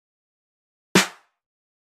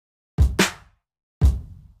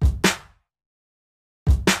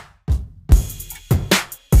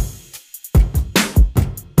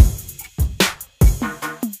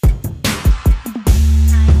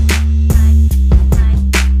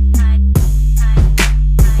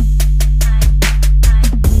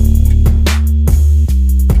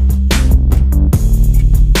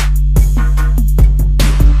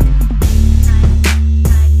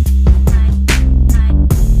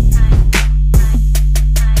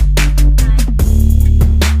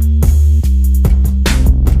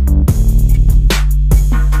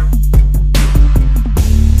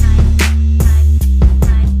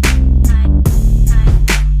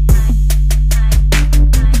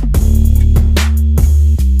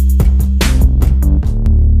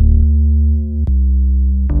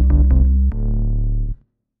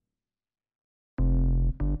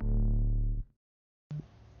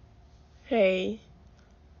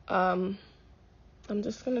I'm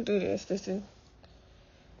just gonna do this.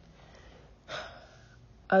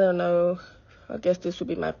 I don't know. I guess this would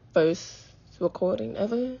be my first recording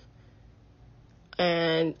ever.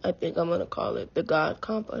 And I think I'm gonna call it the God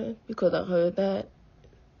Confidence because I heard that.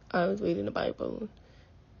 I was reading the Bible.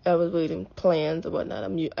 I was reading plans or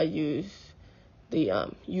whatnot. I use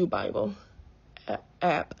the U Bible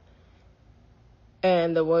app.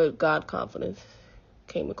 And the word God Confidence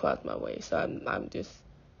came across my way. So I'm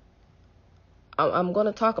going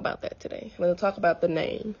to talk about that today. I'm going to talk about the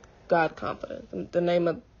name, God Confidence, the name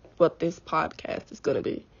of what this podcast is going to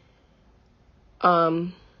be.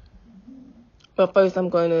 But first I'm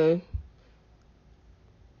going to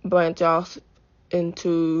branch off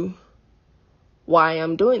into why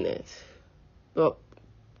I'm doing this. Well,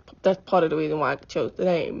 that's part of the reason why I chose the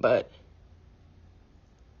name, but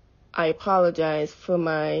I apologize for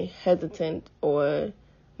my hesitant or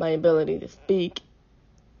my ability to speak.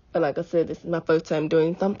 But like I said, this is my first time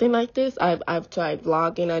doing something like this. I've tried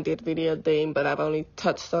vlogging, I did video thing, but I've only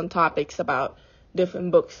touched on topics about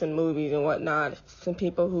different books and movies and whatnot. Some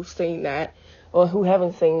people who've seen that or who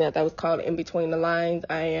haven't seen that was called In Between the Lines.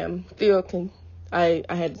 I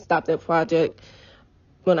had to stop that project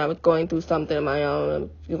when I was going through something of my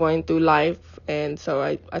own, going through life, and so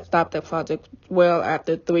I stopped that project well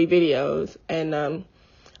after 3 videos, and I'm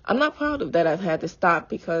not proud of that I've had to stop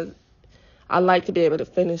because I like to be able to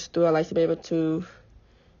finish through. I like to be able to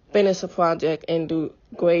finish a project and do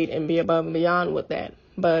great and be above and beyond with that,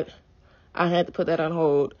 but I had to put that on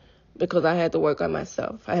hold because I had to work on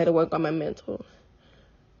myself. I had to work on my mental,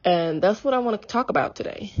 and that's what I want to talk about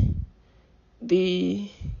today.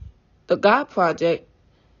 The God Project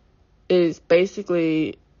is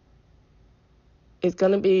basically, it's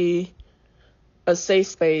going to be a safe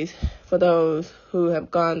space for those who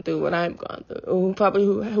have gone through what I've gone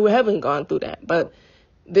through, who haven't gone through that. But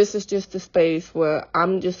this is just a space where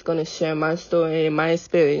I'm just going to share my story and my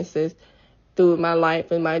experiences through my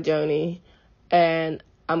life and my journey. And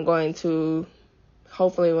I'm going to,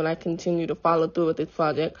 hopefully when I continue to follow through with this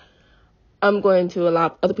project, I'm going to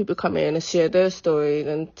allow other people to come in and share their stories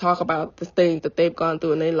and talk about the things that they've gone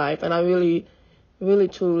through in their life. And I really, really,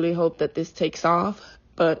 truly hope that this takes off.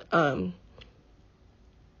 But,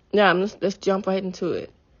 let's jump right into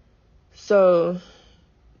it. So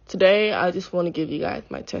today I just want to give you guys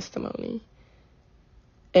my testimony.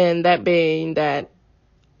 And that being that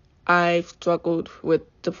I've struggled with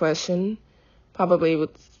depression, probably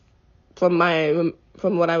from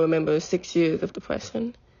what I remember, 6 years of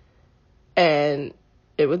depression. And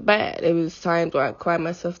it was bad. It was times where I cried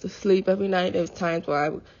myself to sleep every night. There was times where I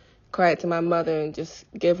would cry to my mother and just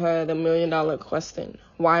give her the $1 million question.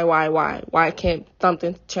 Why? Why can't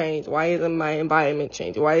something change? Why isn't my environment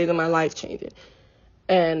changing? Why isn't my life changing?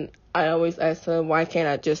 And I always asked her, why can't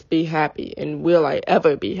I just be happy? And will I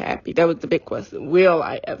ever be happy? That was the big question. Will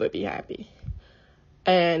I ever be happy?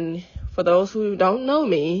 And for those who don't know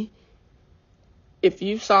me, if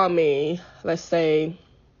you saw me, let's say,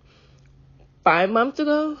 5 months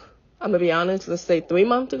ago, I'm going to be honest, let's say 3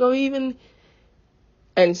 months ago even,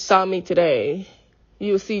 and saw me today,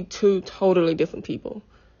 you will see 2 totally different people.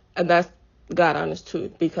 And that's the God honest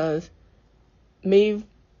truth, because me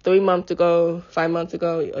 3 months ago, 5 months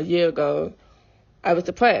ago, a year ago, I was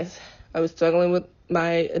depressed. I was struggling with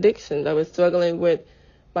my addictions. I was struggling with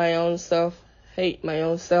my own self-hate, my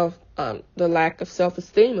own the lack of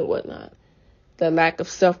self-esteem and whatnot, the lack of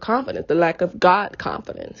self-confidence, the lack of God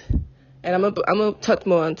confidence. And I'm gonna touch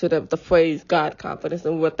more into the phrase God confidence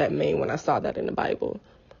and what that meant when I saw that in the Bible.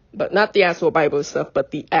 But not the actual Bible itself,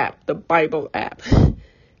 but the app, the Bible app.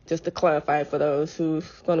 Just to clarify for those who's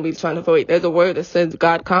going to be trying to avoid. There's a word that says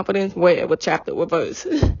God confidence. Where? What chapter? What verse?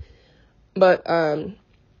 But,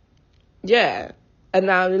 yeah. And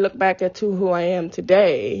now you look back at who I am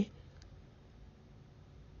today,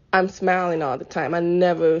 I'm smiling all the time. I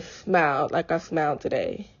never smiled like I smiled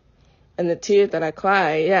today. And the tears that I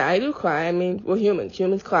cry, yeah, I do cry. I mean, we're humans.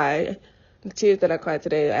 Humans cry. The tears that I cry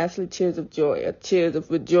today are actually tears of joy, or tears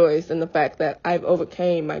of rejoice in the fact that I've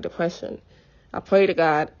overcame my depression. I pray to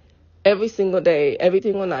God every single day, every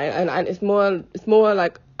single night, and it's more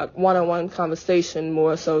like a one-on-one conversation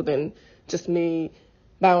more so than just me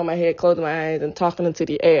bowing my head, closing my eyes, and talking into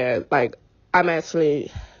the air. Like, I'm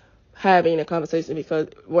actually having a conversation because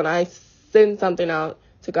when I send something out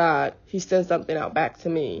to God, He sends something out back to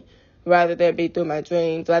me. Rather that be through my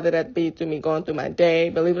dreams, rather that be through me going through my day.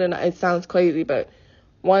 Believe it or not, it sounds crazy, but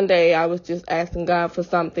one day I was just asking God for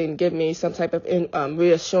something, give me some type of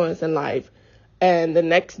reassurance in life. And the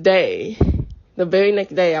very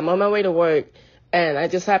next day, I'm on my way to work, and I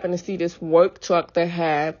just happened to see this work truck that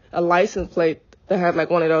had a license plate that have like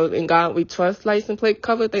one of those In God We Trust license plate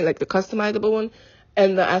cover thing, like the customizable one,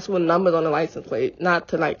 and the actual numbers on the license plate. Not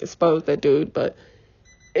to like expose that dude, but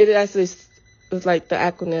it actually was like the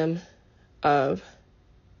acronym of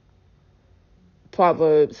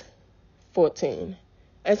Proverbs 14.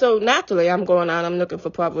 And so naturally, I'm going out, I'm looking for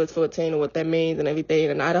Proverbs 14 and what that means and everything.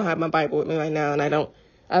 And I don't have my Bible with me right now,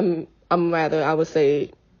 and I'm rather, I would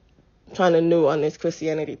say, trying to new on this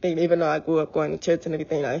Christianity thing. Even though I grew up going to church and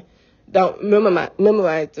everything, I don't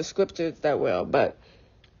memorize the scriptures that well. But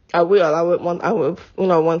I will. Once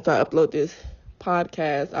I upload this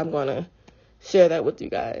podcast, I'm gonna share that with you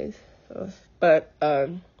guys. But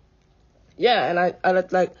yeah, and I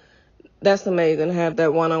like, that's amazing to have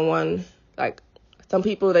that one-on-one. Like, some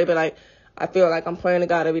people, they be like, I feel like I'm praying to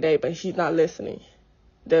God every day, but he's not listening.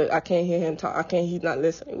 I can't hear him talk. He's not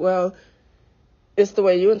listening. Well, it's the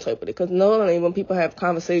way you interpret it. Because normally when people have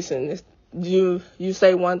conversations, you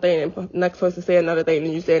say one thing and the next person say another thing,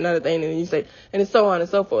 and you say another thing, and you say, and it's so on and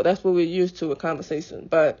so forth. That's what we're used to with conversation.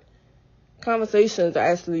 But conversations are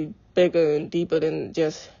actually bigger and deeper than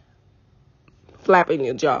just flapping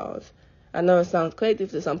your jaws. I know it sounds crazy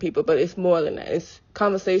to some people, but it's more than that.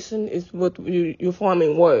 Conversation is what you're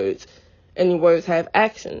forming words, and your words have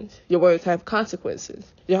actions. Your words have consequences.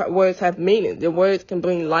 Your words have meaning. Your words can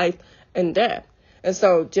bring life and death. And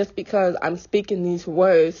so just because I'm speaking these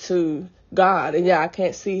words to God, and yeah, I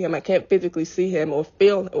can't see him, I can't physically see him or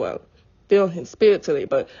feel him spiritually,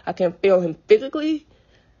 but I can feel him physically,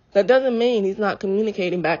 that doesn't mean he's not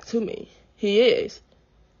communicating back to me. He is.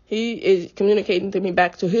 He is communicating to me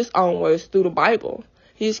back to his own words through the Bible.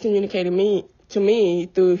 He's communicating to me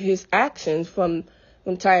through his actions from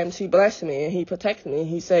times he blessed me and he protects me.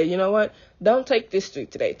 He said, you know what? Don't take this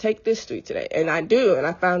street today. Take this street today. And I do. And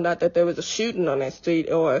I found out that there was a shooting on that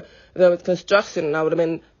street, or there was construction, and I would have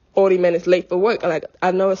been 40 minutes late for work. Like,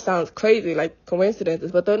 I know it sounds crazy, like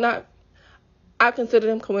coincidences, but they're not. I consider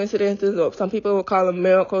them coincidences, or some people will call them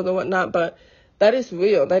miracles or whatnot, but that is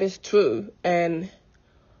real. That is true. And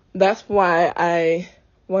that's why I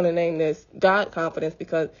want to name this God confidence,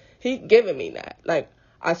 because he's given me that. Like,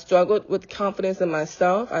 I struggled with confidence in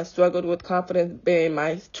myself. I struggled with confidence being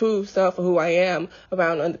my true self of who I am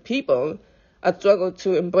around other people. I struggled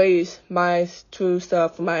to embrace my true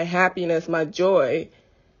self, my happiness, my joy.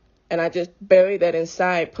 And I just buried that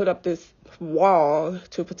inside, put up this wall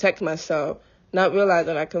to protect myself, not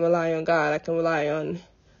realizing I can rely on God. I can rely on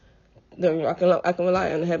I can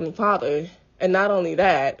rely on the Heavenly Father. And not only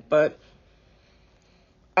that, but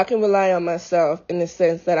I can rely on myself in the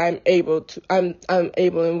sense that I'm able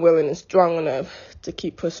and willing and strong enough to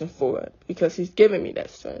keep pushing forward, because he's given me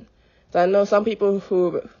that strength. So I know some people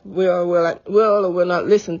who will or will not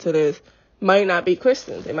listen to this might not be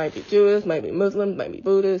Christians. They might be Jewish, might be Muslims, might be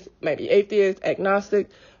Buddhists, might be atheists, agnostic,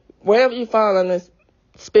 wherever you fall on this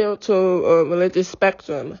spiritual or religious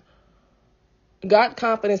spectrum. God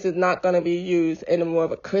confidence is not going to be used in a more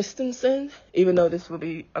of a Christian sense, even though this will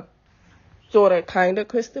be a sort of kind of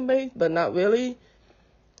Christian based, but not really.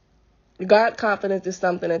 God confidence is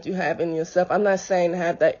something that you have in yourself. I'm not saying to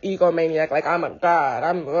have that egomaniac, like I'm a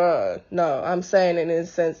God, no, I'm saying it in the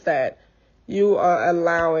sense that you are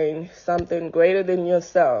allowing something greater than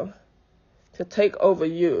yourself to take over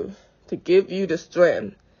you, to give you the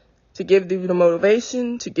strength, to give you the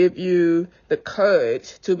motivation, to give you the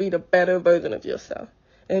courage to be the better version of yourself.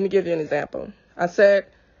 And let me give you an example. I said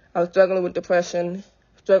I was struggling with depression,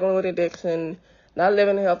 struggling with addiction, not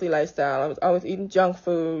living a healthy lifestyle. I was always eating junk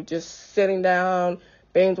food, just sitting down,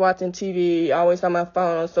 binge watching TV, always on my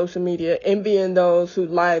phone, on social media, envying those whose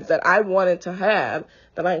lives that I wanted to have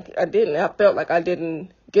that I didn't. I felt like I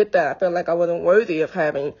didn't get that. I felt like I wasn't worthy of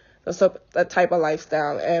having that type of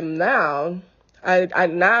lifestyle. And now, I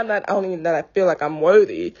now not only that I feel like I'm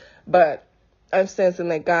worthy, but I'm sensing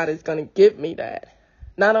that God is going to give me that.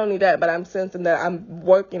 Not only that, but I'm sensing that I'm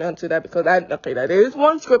working onto that, because there is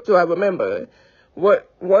one scripture I remember. Work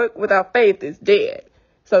without faith is dead.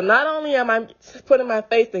 So not only am I putting my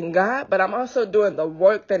faith in God, but I'm also doing the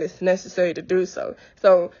work that is necessary to do so.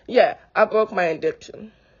 So yeah, I broke my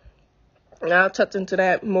addiction. And I'll touch into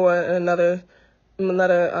that more in another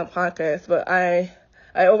podcast. But I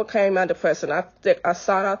overcame my depression. I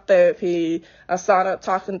sought out therapy. I sought out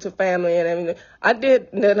talking to family and everything. I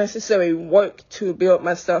did the necessary work to build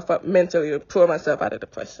myself up mentally, to pull myself out of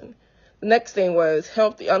depression. The next thing was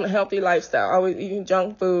unhealthy lifestyle. Always eating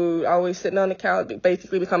junk food, always sitting on the couch,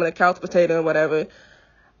 basically becoming a couch potato or whatever.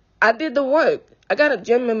 I did the work. I got a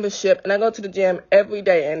gym membership, and I go to the gym every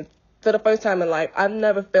day. And for the first time in life, I've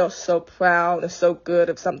never felt so proud and so good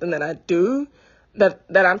of something that I do. That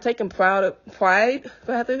I'm taking pride,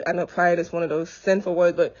 rather. I know pride is one of those sinful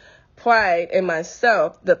words, but pride in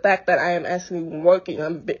myself, the fact that I am actually working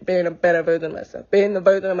on being a better version of myself, being the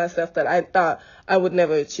version of myself that I thought I would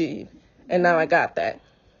never achieve. And now I got that.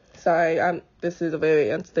 Sorry, this is a very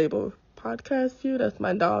unstable podcast view. That's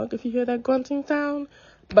my dog, if you hear that grunting sound.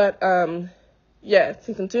 But, yeah,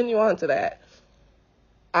 to continue on to that,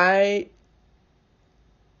 I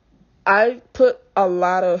put a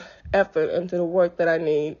lot of effort into the work that I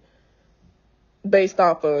need based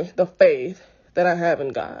off of the faith that I have in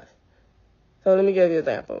God. So let me give you an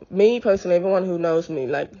example. Me personally, everyone who knows me,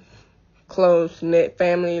 like close-knit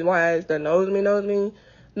family-wise that knows me,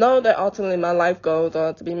 know that ultimately my life goals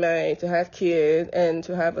are to be married, to have kids, and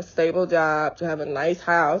to have a stable job, to have a nice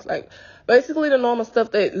house. Like, basically the normal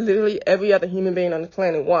stuff that literally every other human being on the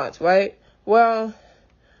planet wants, right? Well,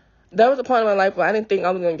 there was a point in my life where I didn't think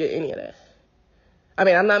I was going to get any of that. I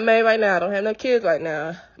mean, I'm not married right now. I don't have no kids right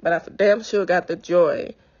now. But I for damn sure got the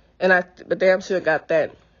joy. And I for damn sure got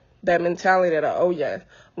that mentality that, oh, yes,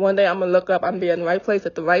 one day I'm going to look up, I'm going to be in the right place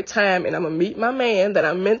at the right time, and I'm going to meet my man that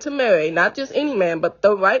I'm meant to marry. Not just any man, but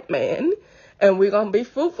the right man. And we're going to be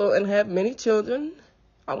fruitful and have many children.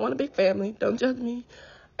 I want a big family. Don't judge me.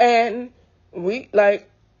 And I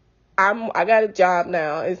got a job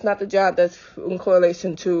now. It's not the job that's in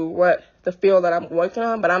correlation to what the field that I'm working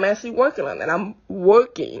on, but I'm actually working on it. I'm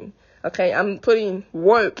working, okay? I'm putting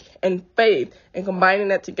work and faith and combining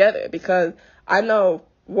that together because I know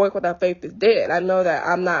work without faith is dead. I know that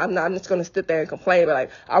I'm just going to sit there and complain, but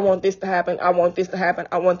like, I want this to happen. I want this to happen.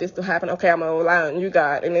 I want this to happen. Okay, I'm going to rely on you,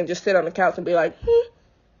 God, and then just sit on the couch and be like,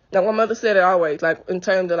 Now, my mother said it always, like, in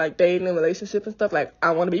terms of, like, dating and relationships and stuff, like,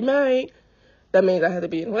 I want to be married. That means I have to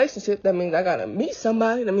be in a relationship. That means I got to meet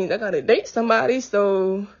somebody. That means I got to date somebody.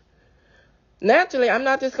 So, naturally, I'm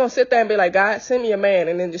not just going to sit there and be like, God, send me a man,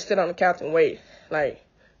 and then just sit on the couch and wait. Like,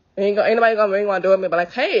 ain't nobody going to ring my door and be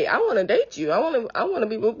like, hey, I want to date you. I want to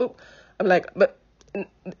be boop, boop. I'm like, but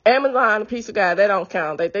Amazon, a piece of guy, they don't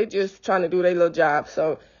count. They just trying to do their little job.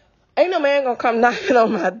 So, ain't no man going to come knocking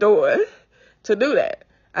on my door to do that.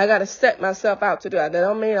 I got to set myself out to do that. That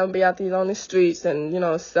don't mean I'm going to be out these on the streets and,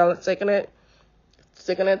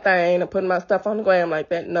 sticking that thing and putting my stuff on the gram like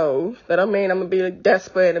that. No. That don't mean I'm going to be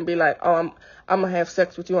desperate and be like, oh, I'm going to have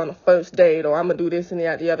sex with you on the first date, or I'm going to do this and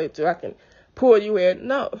that, the other, so I can pull you in.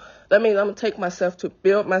 No. That means I'm going to take myself to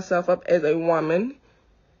build myself up as a woman,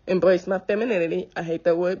 embrace my femininity. I hate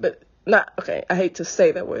that word, but I hate to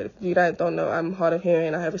say that word. If you guys don't know, I'm hard of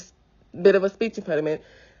hearing. I have a bit of a speech impediment.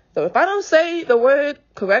 So if I don't say the word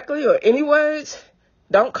correctly or any words,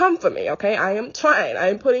 don't come for me, okay? I am trying. I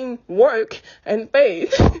am putting work and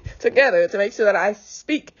faith together to make sure that I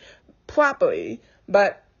speak properly.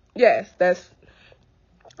 But, yes, that's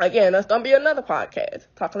going to be another podcast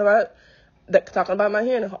talking about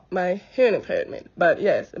my hearing impairment. But,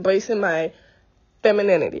 yes, embracing my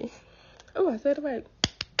femininity. Oh, I said it right.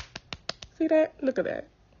 See that? Look at that.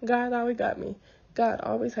 God always got me. God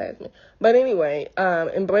always has me. But anyway,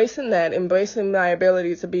 embracing my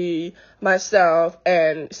ability to be myself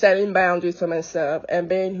and setting boundaries for myself and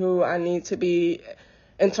being who I need to be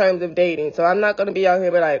in terms of dating. So I'm not going to be out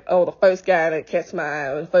here be like, oh, the first guy that catch my eye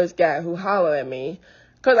or the first guy who holler at me.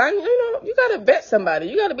 Because, you got to vet somebody.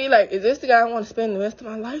 You got to be like, is this the guy I want to spend the rest of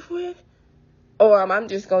my life with? Or I'm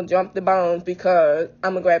just going to jump the bones because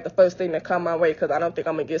I'm going to grab the first thing that come my way because I don't think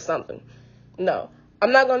I'm going to get something. No.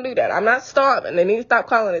 I'm not going to do that. I'm not starving. They need to stop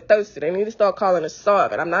calling it thirsty. They need to start calling it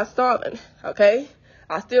starving. I'm not starving, okay?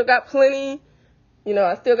 I still got plenty,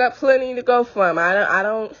 to go from.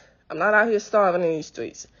 I'm not out here starving in these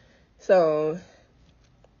streets. So,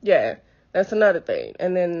 yeah, that's another thing.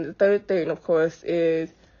 And then the third thing, of course, is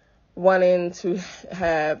wanting to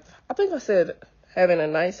have, I think I said having a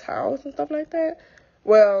nice house and stuff like that.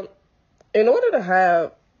 Well, in order to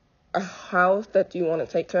have a house that you want to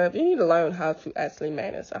take care of, you need to learn how to actually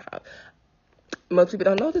manage a house. Most people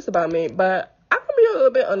don't know this about me, but I can be a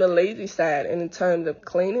little bit on the lazy side in terms of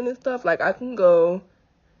cleaning and stuff. Like, I can go,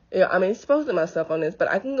 exposing myself on this, but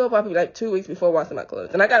I can go probably like 2 weeks before washing my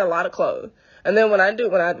clothes. And I got a lot of clothes. And then when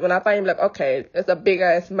I find like, okay, there's a big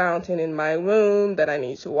ass mountain in my room that I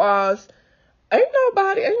need to wash, ain't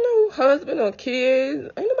no husband or kids,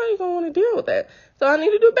 ain't nobody gonna want to deal with that. So I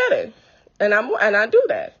need to do better. And I do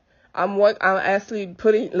that. I'm actually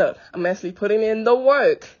putting in the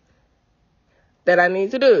work that I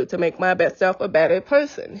need to do to make my best self a better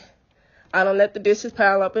person. I don't let the dishes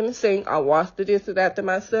pile up in the sink. I wash the dishes after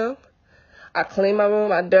myself. I clean my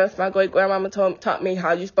room. I dust. My great grandmama taught me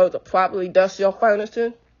how you're supposed to properly dust your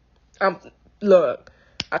furniture. I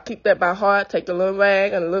keep that by heart. Take a little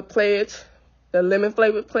rag and a little pledge, the lemon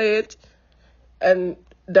flavored pledge, and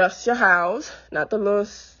dust your house. Not the little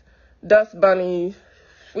dust bunny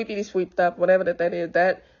sweepity sweep stuff, whatever that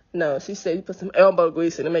is. No, she said you put some elbow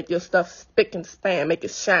grease in to make your stuff spick and span, make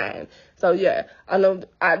it shine. So yeah, I know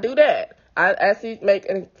I do that. I actually make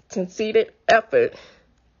a conceited effort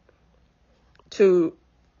to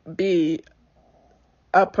be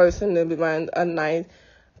a person that run a nice,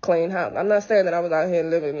 clean house. I'm not saying that I was out here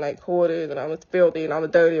living like hoarders and I was filthy and I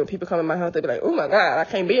was dirty and people come in my house, they'd be like, oh my God, I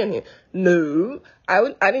can't be in here. No, I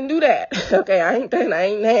didn't do that. Okay, I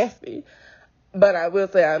ain't nasty. But I will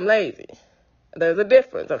say I'm lazy. There's a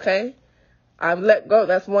difference, okay? I've let go.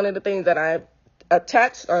 That's one of the things that I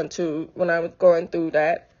attached onto when I was going through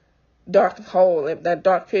that dark hole, that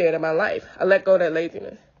dark period of my life. I let go of that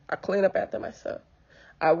laziness. I clean up after myself.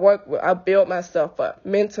 I build myself up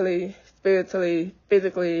mentally, spiritually,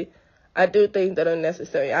 physically. I do things that are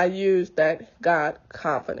necessary. I use that God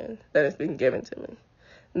confidence that has been given to me.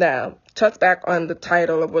 Now, touch back on the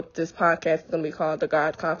title of what this podcast is going to be called, the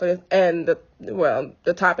God confidence, and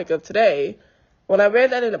the topic of today. When I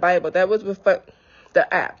read that in the Bible, that was with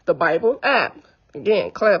the app, the Bible app.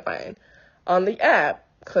 Again, clarifying. On the app,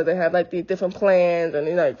 because they have like these different plans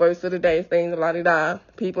and like verse of the day things, la-di-da.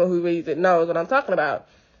 People who read it knows what I'm talking about.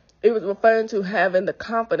 It was referring to having the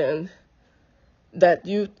confidence that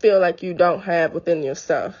you feel like you don't have within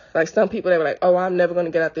yourself. Like some people, they were like, oh, I'm never going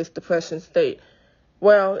to get out this depression state.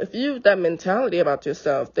 Well, if you have that mentality about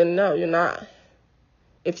yourself, then no, you're not.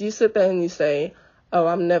 If you sit there and you say, oh,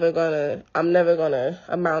 I'm never gonna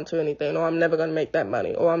amount to anything, or I'm never gonna make that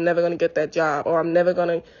money, or I'm never gonna get that job, or I'm never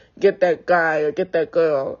gonna get that guy or get that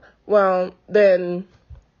girl, well, then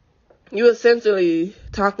you're essentially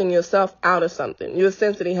talking yourself out of something. You're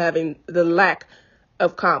essentially having the lack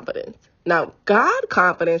of confidence. Now, God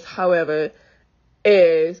confidence, however,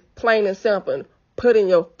 is plain and simple, putting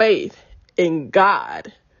your faith in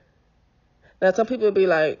God. Now, some people will be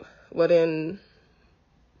like, well, then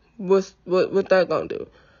what's that gonna do?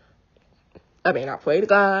 I mean, I pray to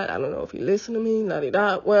God. I don't know if he listens to me.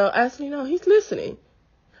 La-di-da. Well, actually, no, he's listening.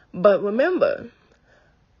 But remember,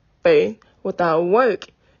 faith without work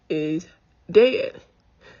is dead.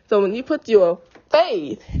 So when you put your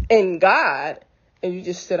faith in God and you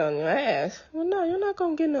just sit on your ass, well, no, you're not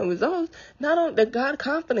going to get no results. The God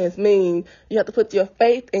confidence means you have to put your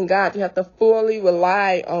faith in God. You have to fully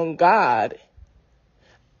rely on God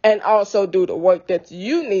and also do the work that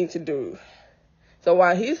you need to do. So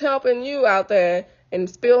while he's helping you out there in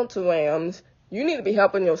spiritual realms, you need to be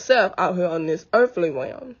helping yourself out here on this earthly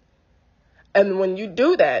realm. And when you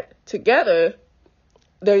do that together,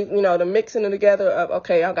 the mixing it together of,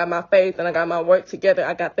 okay, I got my faith and I got my work together,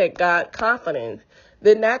 I got that God confidence,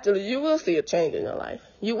 then naturally you will see a change in your life.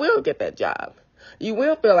 You will get that job. You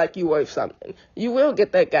will feel like you're worth something. You will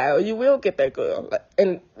get that guy or you will get that girl.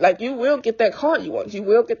 And you will get that car you want. You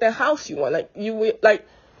will get that house you want.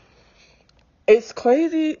 It's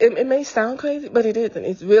crazy. It may sound crazy, but it isn't.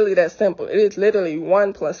 It's really that simple. It is literally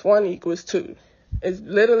 1 + 1 = 2. It's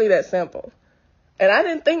literally that simple. And I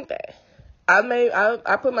didn't think that.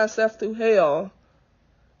 I put myself through hell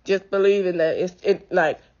just believing that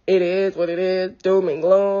it is what it is, doom and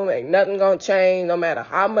gloom, ain't nothing gonna change, no matter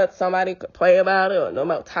how much somebody could play about it, or no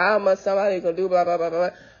matter how much somebody could do, blah, blah, blah, blah.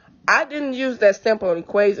 I didn't use that simple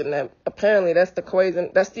equation. That apparently that's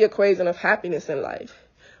the equation of happiness in life.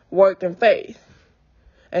 Work and faith.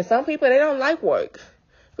 And some people, they don't like work.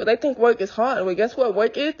 So they think work is hard. Well, guess what?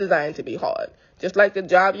 Work is designed to be hard. Just like the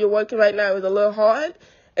job you're working right now is a little hard,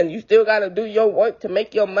 and you still got to do your work to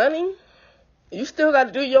make your money. You still got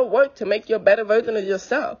to do your work to make your better version of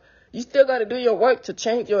yourself. You still got to do your work to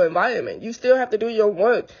change your environment. You still have to do your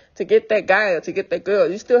work to get that guy or to get that girl.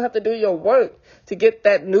 You still have to do your work to get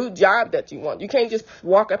that new job that you want. You can't just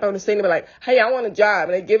walk up on the scene and be like, hey, I want a job,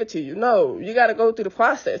 and they give it to you. No, you got to go through the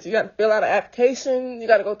process. You got to fill out an application. You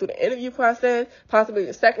got to go through the interview process, possibly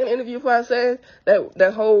the second interview process,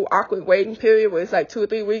 that whole awkward waiting period where it's like 2 or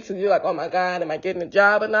 3 weeks and you're like, oh, my God, am I getting a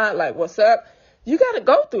job or not? Like, what's up? You got to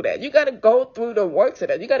go through that. You got to go through the work of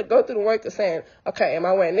that. You got to go through the work of saying, okay, am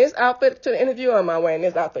I wearing this outfit to the interview or am I wearing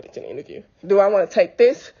this outfit to the interview? Do I want to take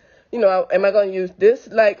this? Am I going to use this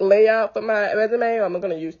layout for my resume or am I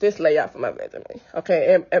going to use this layout for my resume?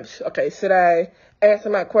 Okay, should I answer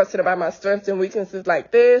my question about my strengths and weaknesses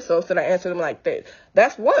like this or should I answer them like this?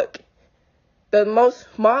 That's work. The most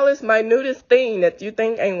smallest, minutest thing that you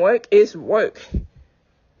think ain't work is work.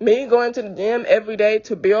 Me going to the gym every day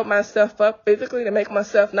to build myself up physically, to make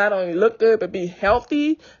myself not only look good, but be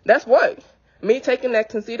healthy, that's work. Me taking that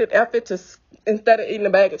conceited effort to, instead of eating a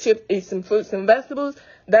bag of chips, eat some fruits and vegetables,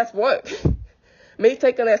 that's work. Me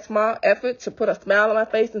taking that small effort to put a smile on my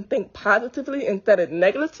face and think positively instead of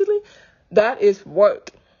negatively, that is work.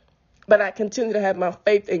 but I continue to have my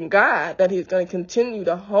faith in God that he's going to continue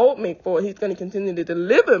to hold me forward. He's going to continue to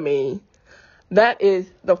deliver me. That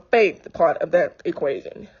is the faith part of that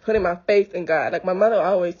equation. Putting my faith in God. Like my mother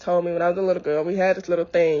always told me when I was a little girl, we had this little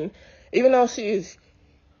thing, even though she is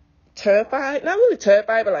terrified, not really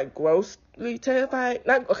terrified, but like grossly terrified.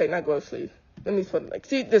 Not grossly. Let me put it like,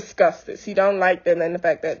 she disgusted. She don't like them and the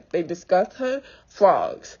fact that they disgust her.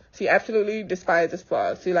 Frogs. She absolutely despises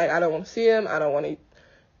frogs. She like, I don't want to see them. I don't want to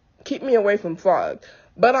keep me away from frogs.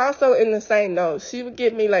 But also in the same note, she would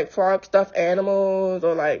give me like frog stuffed animals,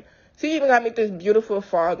 or like, she even got me this beautiful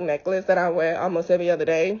frog necklace that I wear almost every other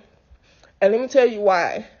day. And let me tell you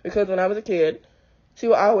why. Because when I was a kid, she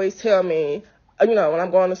would always tell me, when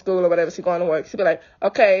I'm going to school or whatever, she's going to work, she'd be like,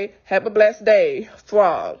 okay, have a blessed day,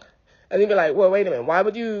 frog. And you'd be like, well, wait a minute, why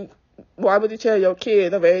would you tell your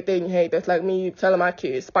kids of everything you hate? That's like me telling my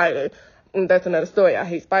kids spider. And that's another story. I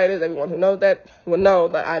hate spiders. Everyone who knows that will know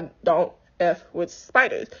that I don't F with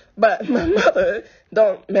spiders. But my mother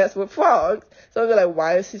don't mess with frogs. So they're like,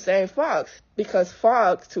 why is she saying frogs? Because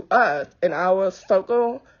frogs to us in our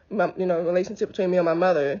circle, relationship between me and my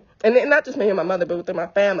mother, and not just me and my mother, but within my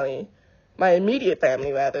family, my immediate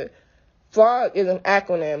family rather, frog is an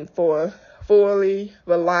acronym for fully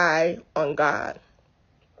rely on God.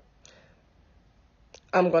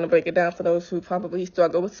 I'm going to break it down for those who probably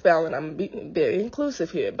struggle with spelling. I'm being very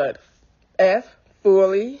inclusive here, but F,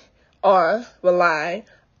 fully, R, rely,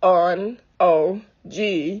 on, O,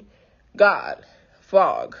 G, God,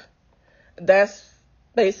 frog. That's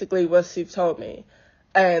basically what she told me.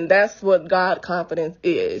 And that's what God confidence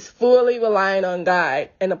is. Fully relying on God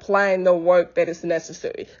and applying the work that is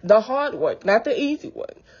necessary. The hard work, not the easy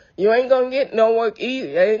work. You ain't going to get no work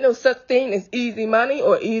easy. There ain't no such thing as easy money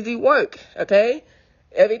or easy work, okay?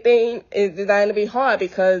 Everything is designed to be hard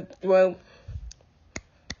because, well,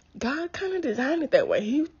 God kind of designed it that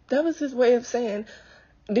way. That was his way of saying,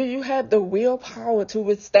 do you have the willpower to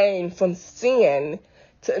withstand from sin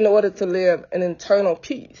in order to live an eternal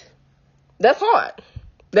peace? That's hard.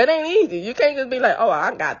 That ain't easy. You can't just be like, oh,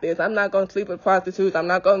 I got this. I'm not going to sleep with prostitutes. I'm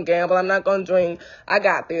not going to gamble. I'm not going to drink. I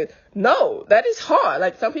got this. No, that is hard.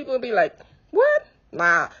 Like some people will be like, what?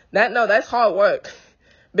 Nah, that's hard work.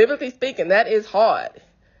 Biblically speaking, that is hard.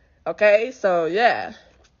 Okay, so yeah.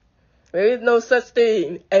 There is no such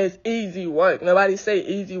thing as easy work. Nobody say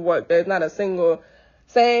easy work. There's not a single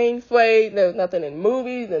saying, phrase. There's nothing in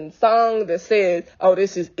movies and songs that says, oh,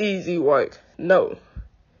 this is easy work. No.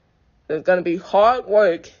 There's going to be hard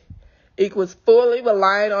work equals fully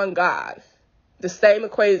relying on God. The same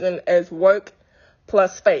equation as work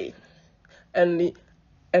plus faith. And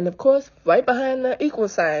of course, right behind the equal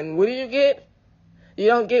sign, what do you get? You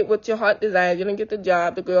don't get what your heart desires. You don't get the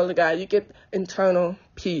job, the girl, the guy. You get internal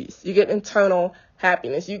peace. You get internal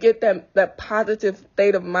happiness. You get that positive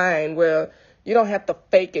state of mind where you don't have to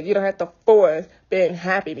fake it. You don't have to force being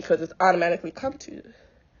happy because it's automatically come to you.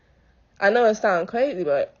 I know it sounds crazy,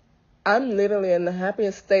 but I'm literally in the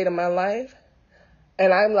happiest state of my life.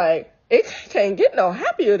 And I'm like, it can't get no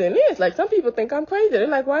happier than this. Like, some people think I'm crazy. They're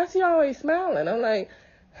like, why is she always smiling? I'm like,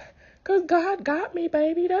 because God got me,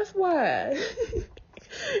 baby. That's why.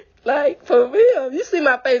 Like, for real. You see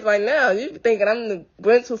my face right now. You thinking I'm the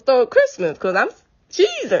Grinch who stole Christmas because I'm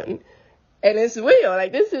cheesing. And it's real.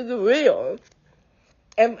 Like, this is real.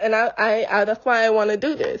 And I that's why I want to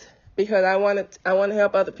do this. Because I want to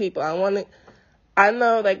help other people. I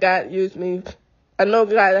know that God used me. I know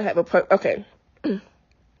God have okay.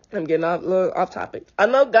 I'm getting a little off topic. I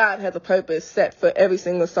know God has a purpose set for every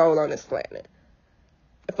single soul on this planet.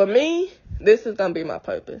 For me, this is going to be my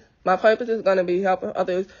purpose. My purpose is going to be helping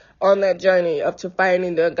others on that journey to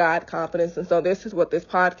finding their God confidence. And so this is what this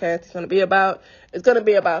podcast is going to be about. It's going to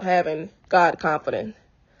be about having God confidence.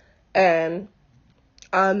 And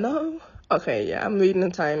I know, I'm reading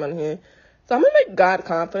the time on here. So I'm going to make God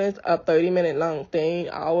confidence a 30-minute long thing,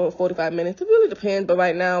 hour, 45 minutes. It really depends. But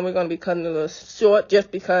right now we're going to be cutting it a little short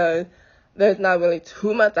just because there's not really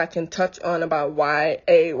too much I can touch on about why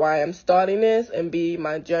I'm starting this, and B,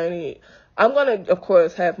 my journey. I'm going to, of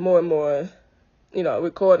course, have more and more,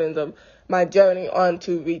 recordings of my journey on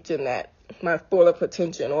to reaching that, my fuller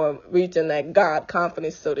potential, or reaching that God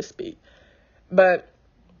confidence, so to speak. But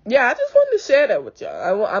yeah, I just wanted to share that with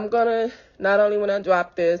y'all. I'm going to, not only when I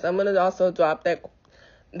drop this, I'm going to also drop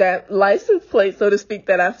that license plate, so to speak,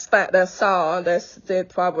 that saw that said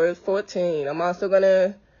Proverbs 14. I'm also going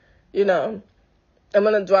to, I'm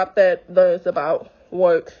going to drop that verse about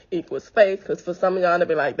work equals faith, because for some of y'all to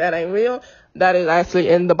be like, that ain't real. That is actually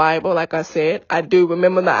in the Bible, like I said. I do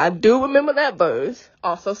remember that verse.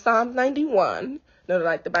 Also, Psalm 91,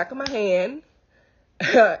 like the back of my hand.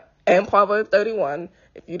 and Proverbs 31.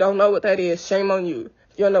 If you don't know what that is, shame on you.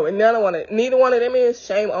 If you don't know what neither one of them is,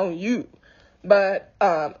 shame on you. But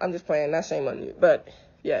I'm just playing, not shame on you. But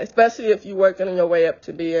yeah, especially if you're working on your way up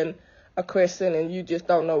to being a Christian and you just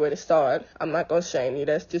don't know where to start. I'm not going to shame you.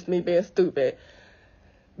 That's just me being stupid.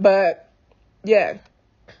 But yeah,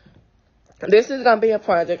 this is going to be a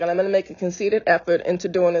project, and I'm going to make a conceited effort into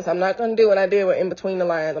doing this. I'm not going to do what I did with In Between the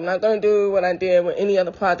Lines. I'm not going to do what I did with any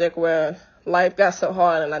other project where life got so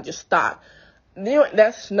hard and I just stopped.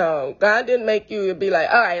 No. God didn't make you be like,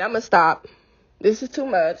 all right, I'm going to stop. This is too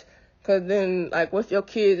much. Because then, like, with your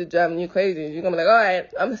kids driving you crazy, you're going to be like, all right,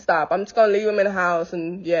 I'm going to stop. I'm just going to leave them in the house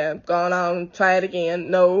and, yeah, go on, try it again.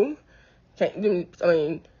 No. People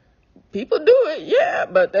do it, yeah,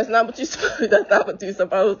 but that's not what you're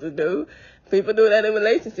supposed to do. People do that in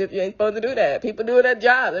relationships. You ain't supposed to do that. People do it at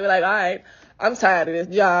jobs. They be like, all right, I'm tired of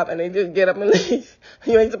this job, and they just get up and leave.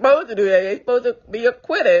 You ain't supposed to do that. You're supposed to be a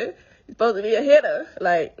quitter. You're supposed to be a hitter.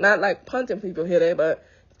 Like, not like punching people hitter, but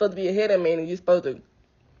you're supposed to be a hitter, meaning you're supposed to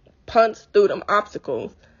punch through them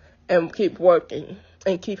obstacles and keep working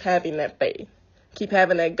and keep having that faith. Keep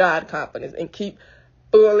having that God confidence and keep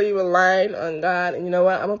fully relying on God. And you know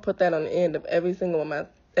what? I'm going to put that on the end of every single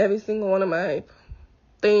one of my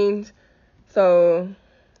things. So,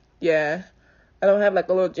 yeah. I don't have like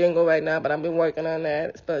a little jingle right now, but I've been working on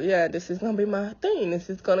that. But yeah, this is going to be my thing. This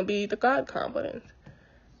is going to be the God confidence.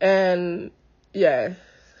 And yeah,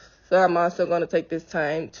 so I'm also going to take this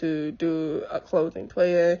time to do a closing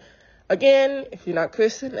prayer. Again, if you're not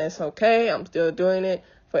Christian, that's okay. I'm still doing it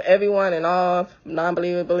for everyone and all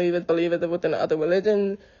non-believers, believers within other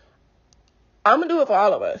religions. I'm going to do it for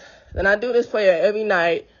all of us. And I do this prayer every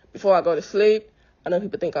night before I go to sleep. I know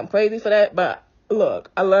people think I'm crazy for that, but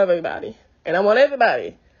look, I love everybody. And I want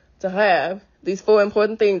everybody to have these 4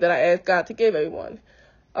 important things that I ask God to give everyone.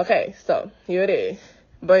 Okay, so here it is.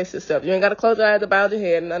 Brace yourself. You ain't got to close your eyes or bow your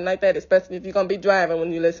head, nothing like that, especially if you're going to be driving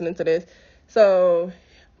when you're listening to this. So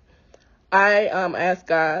I ask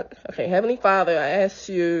God, okay, Heavenly Father, I ask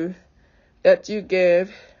you that you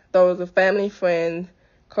give those of family, friends,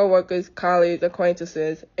 co-workers, colleagues,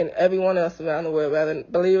 acquaintances, and everyone else around the world, whether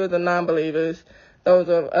believers or non-believers, those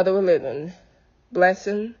of other religions,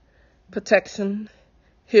 blessing, protection,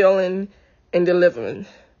 healing, and deliverance,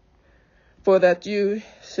 for that you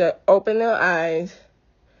shall open their eyes,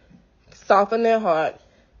 soften their heart,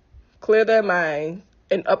 clear their mind,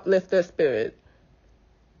 and uplift their spirit.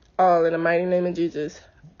 All in the mighty name of Jesus,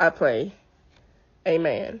 I pray.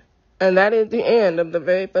 Amen. And that is the end of the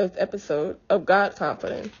very first episode of God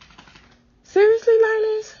Confidence. Seriously,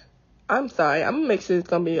 learners? I'm sorry. I'm going to make sure it's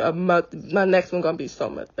going to be my next one going to be so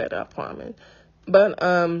much better, I promise. But,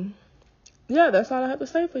 yeah, that's all I have to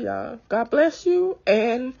say for y'all. God bless you,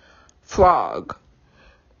 and frog.